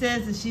she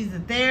says that she's a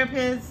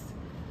therapist,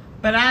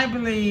 but I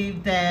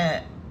believe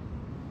that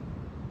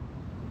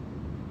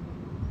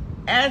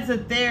as a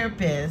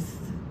therapist,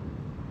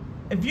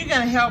 if you're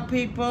going to help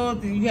people,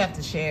 then you have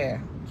to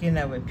share,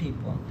 with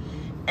people.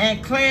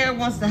 And Claire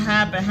wants to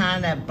hide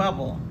behind that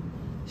bubble.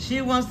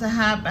 She wants to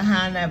hide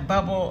behind that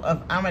bubble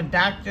of, I'm a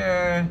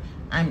doctor,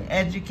 I'm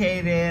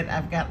educated,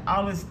 I've got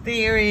all this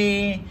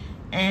theory,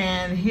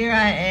 and here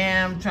I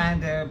am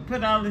trying to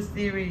put all this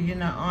theory,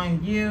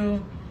 on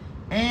you.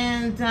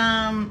 And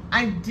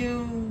I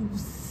do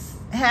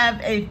have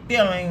a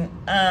feeling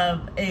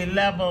of a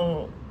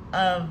level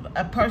of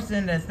a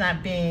person that's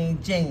not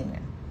being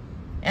genuine.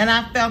 And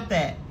I felt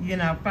that,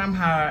 from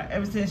her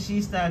ever since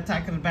she started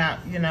talking about,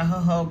 her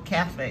whole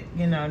Catholic,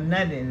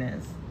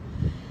 nuttiness.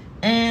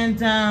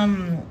 And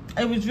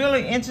it was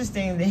really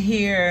interesting to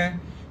hear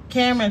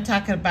Cameron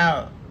talking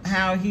about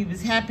how he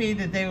was happy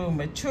that they were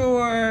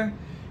mature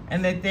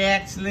and that they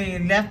actually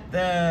left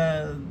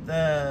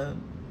the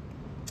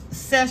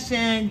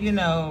session,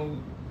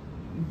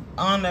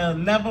 on a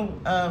level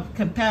of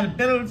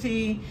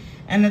compatibility,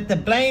 and that the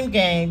blame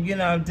game,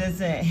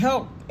 doesn't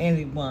help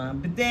anyone.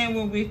 But then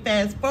when we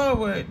fast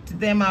forward to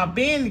them all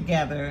being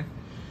together,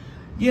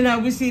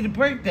 we see the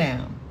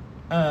breakdown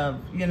of,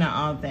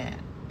 all that.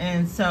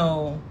 And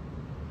so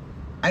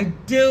I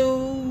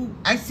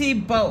see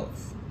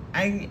both.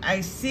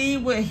 I see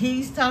what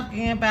he's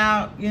talking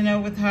about,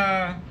 with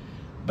her,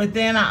 But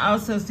then I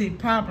also see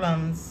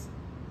problems,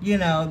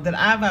 that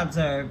I've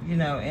observed,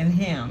 in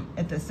him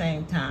at the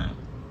same time.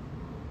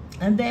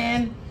 And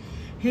then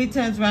he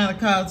turns around and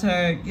calls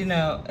her,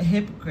 a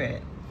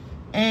hypocrite.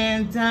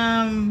 And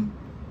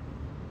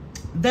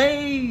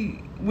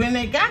when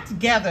they got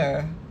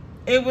together,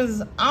 it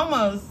was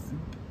almost,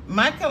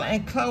 Michael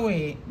and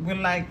Chloe were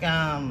like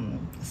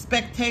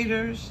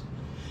spectators,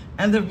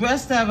 and the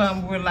rest of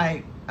them were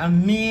like a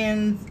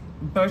men's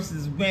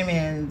versus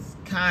women's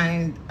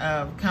kind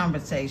of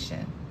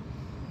conversation.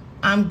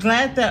 I'm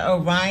glad that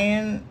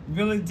Orion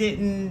really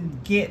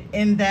didn't get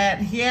in that.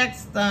 He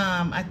asked,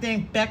 I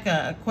think,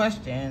 Becca a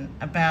question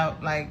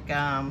about, like,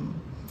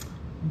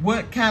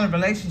 what kind of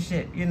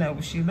relationship,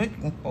 was she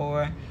looking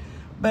for.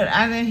 But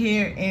I didn't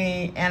hear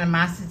any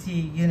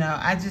animosity,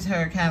 I just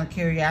heard kind of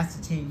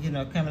curiosity,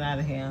 coming out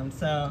of him.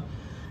 So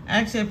I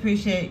actually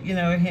appreciate,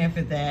 him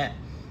for that.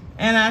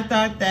 And I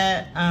thought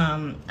that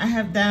I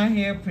have down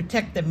here,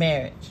 protect the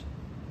marriage.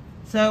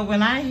 So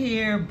when I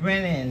hear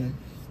Brennan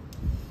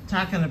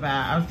talking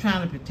about, I was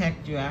trying to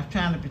protect you, I was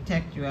trying to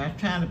protect you, I was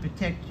trying to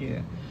protect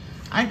you,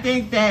 I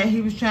think that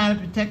he was trying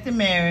to protect the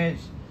marriage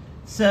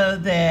so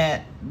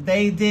that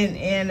they didn't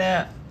end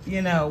up,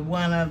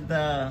 one of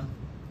the,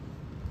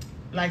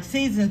 like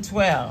season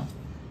 12.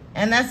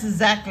 And that's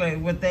exactly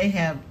what they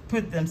have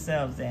put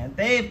themselves in.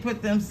 They have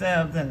put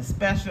themselves in a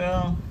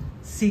special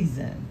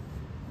season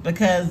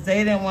because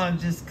they didn't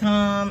want to just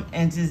come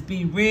and just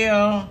be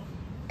real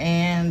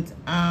and,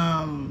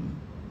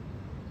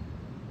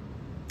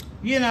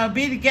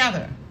 be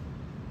together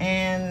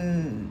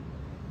and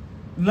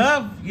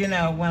love,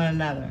 one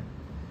another.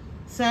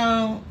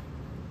 So,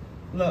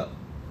 look,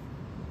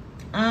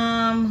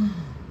 I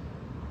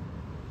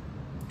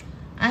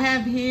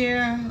have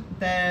here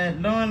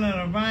that Lauren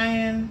and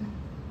Orion,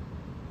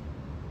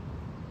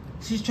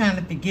 she's trying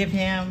to forgive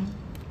him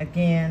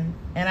again.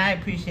 And I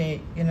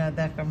appreciate,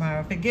 that from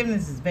her.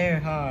 Forgiveness is very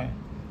hard.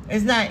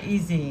 It's not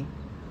easy,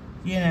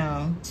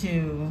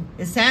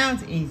 it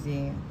sounds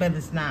easy, but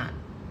it's not.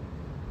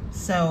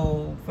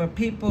 So for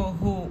people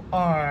who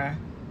are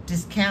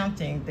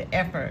discounting the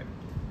effort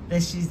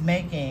that she's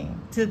making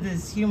to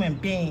this human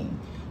being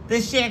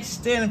that she actually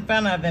stood in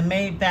front of and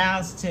made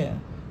vows to,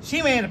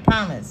 she made a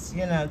promise,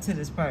 to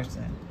this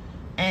person.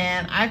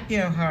 And I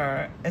feel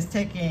her as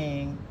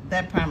taking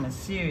that promise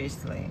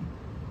seriously,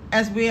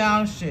 as we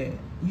all should.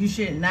 You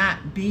should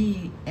not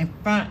be in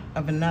front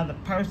of another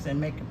person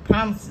making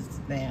promises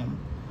to them,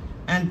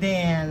 and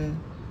then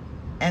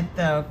at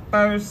the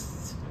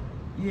first,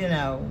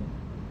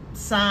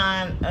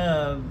 sign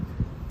of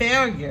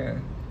failure,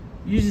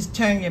 you just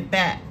turn your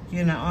back,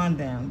 on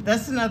them.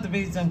 That's another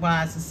reason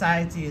why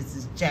society is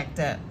as jacked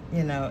up,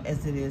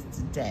 as it is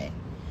today.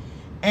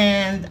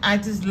 And I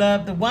just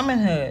love the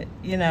womanhood,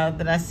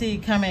 that I see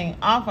coming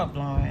off of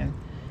Lauren.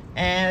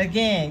 And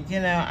again,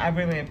 I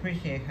really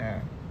appreciate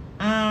her.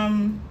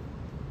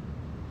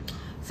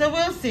 So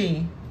we'll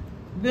see.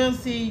 We'll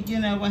see,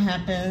 what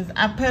happens.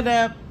 I put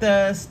up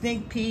the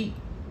sneak peek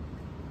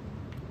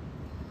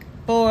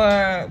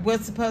for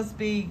what's supposed to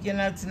be,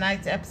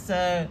 tonight's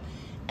episode.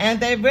 And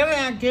they really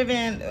aren't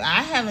giving,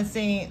 I haven't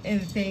seen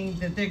anything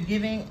that they're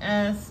giving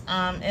us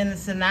in the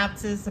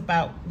synopsis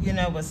about,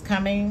 what's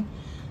coming.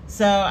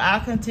 So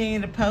I'll continue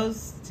to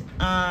post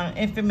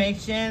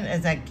information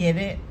as I get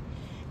it.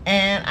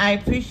 And I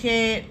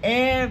appreciate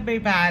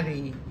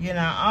everybody,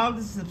 all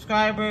the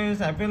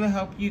subscribers. I really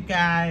hope you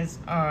guys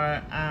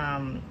are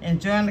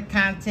enjoying the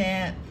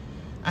content.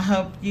 I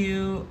hope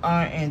you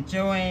are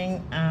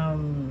enjoying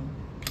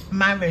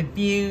my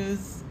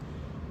reviews.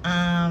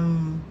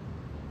 And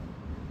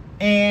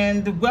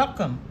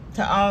welcome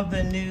to all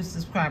the new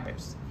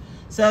subscribers.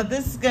 So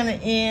this is going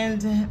to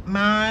end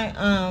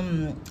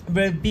my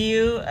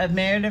review of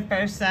Married at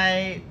First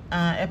Sight,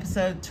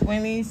 episode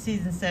 20,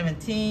 season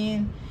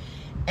 17.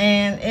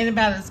 And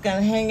anybody that's going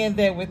to hang in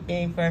there with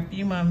me for a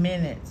few more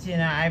minutes,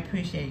 I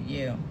appreciate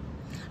you.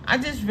 I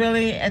just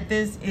really, at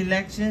this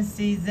election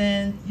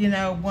season,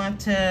 want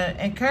to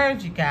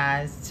encourage you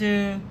guys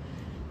to,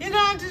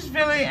 just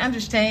really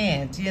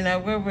understand,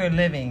 where we're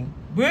living.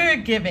 We're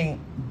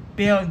giving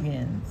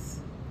billions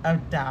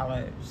of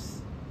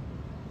dollars.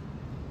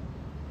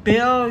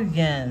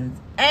 Billions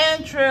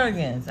and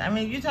trillions. I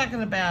mean, you're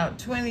talking about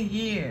 20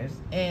 years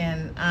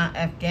in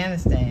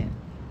Afghanistan.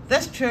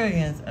 That's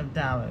trillions of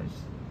dollars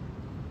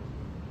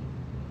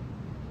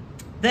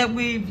that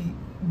we've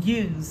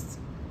used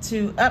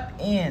to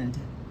upend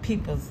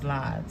people's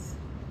lives.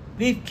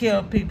 We've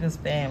killed people's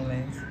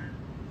families.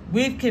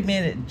 We've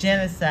committed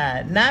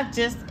genocide, not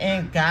just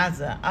in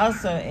Gaza,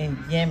 also in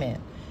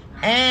Yemen,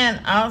 and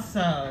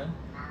also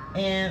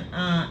in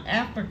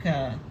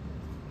Africa.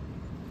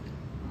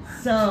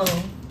 So,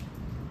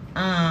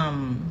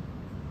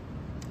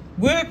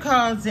 we're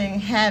causing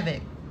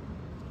havoc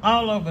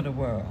all over the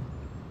world.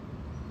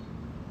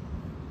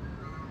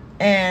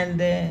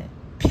 And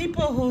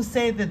people who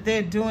say that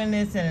they're doing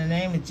this in the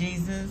name of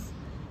Jesus,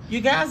 you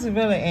guys are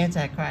really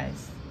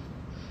antichrist.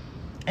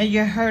 And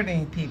you're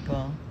hurting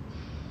people.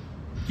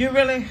 You're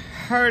really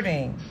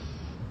hurting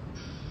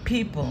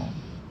people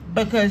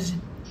because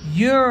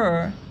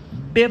you're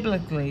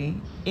biblically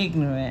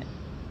ignorant.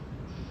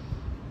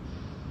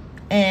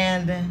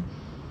 And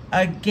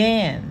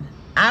again,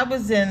 I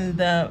was in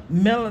the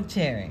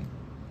military.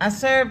 I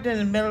served in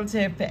the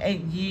military for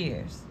 8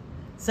 years.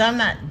 So I'm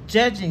not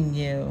judging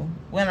you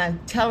when I'm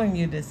telling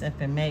you this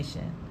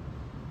information.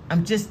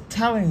 I'm just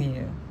telling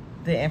you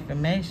the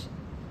information.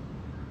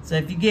 So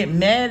if you get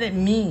mad at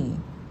me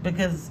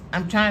because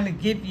I'm trying to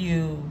give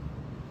you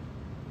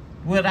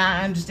what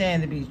I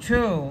understand to be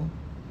true,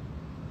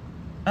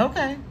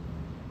 okay.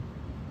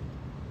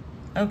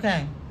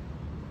 Okay.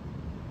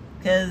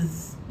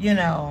 Because, you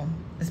know,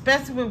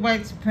 especially with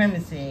white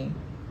supremacy,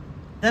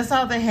 that's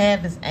all they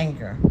have is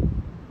anger.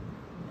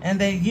 And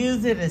they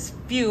use it as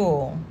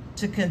fuel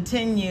to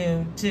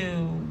continue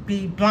to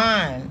be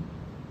blind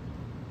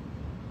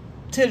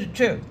to the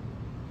truth.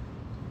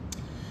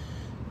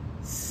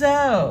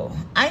 So,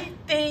 I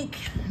think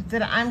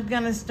that I'm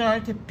going to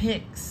start to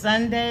pick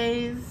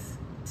Sundays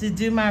to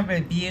do my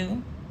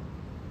review.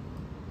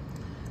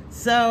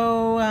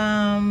 So,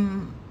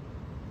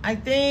 I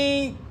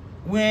think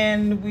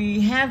when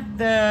we have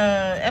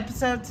the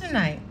episode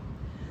tonight,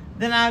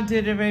 then I'll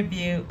do the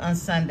review on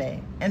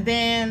Sunday. And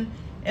then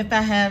if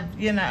I have,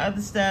 you know,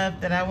 other stuff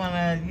that I want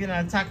to, you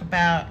know, talk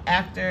about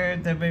after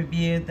the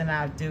review, then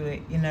I'll do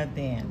it, you know,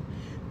 then.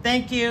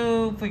 Thank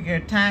you for your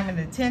time and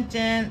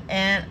attention,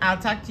 and I'll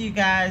talk to you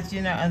guys,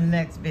 you know, on the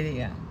next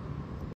video.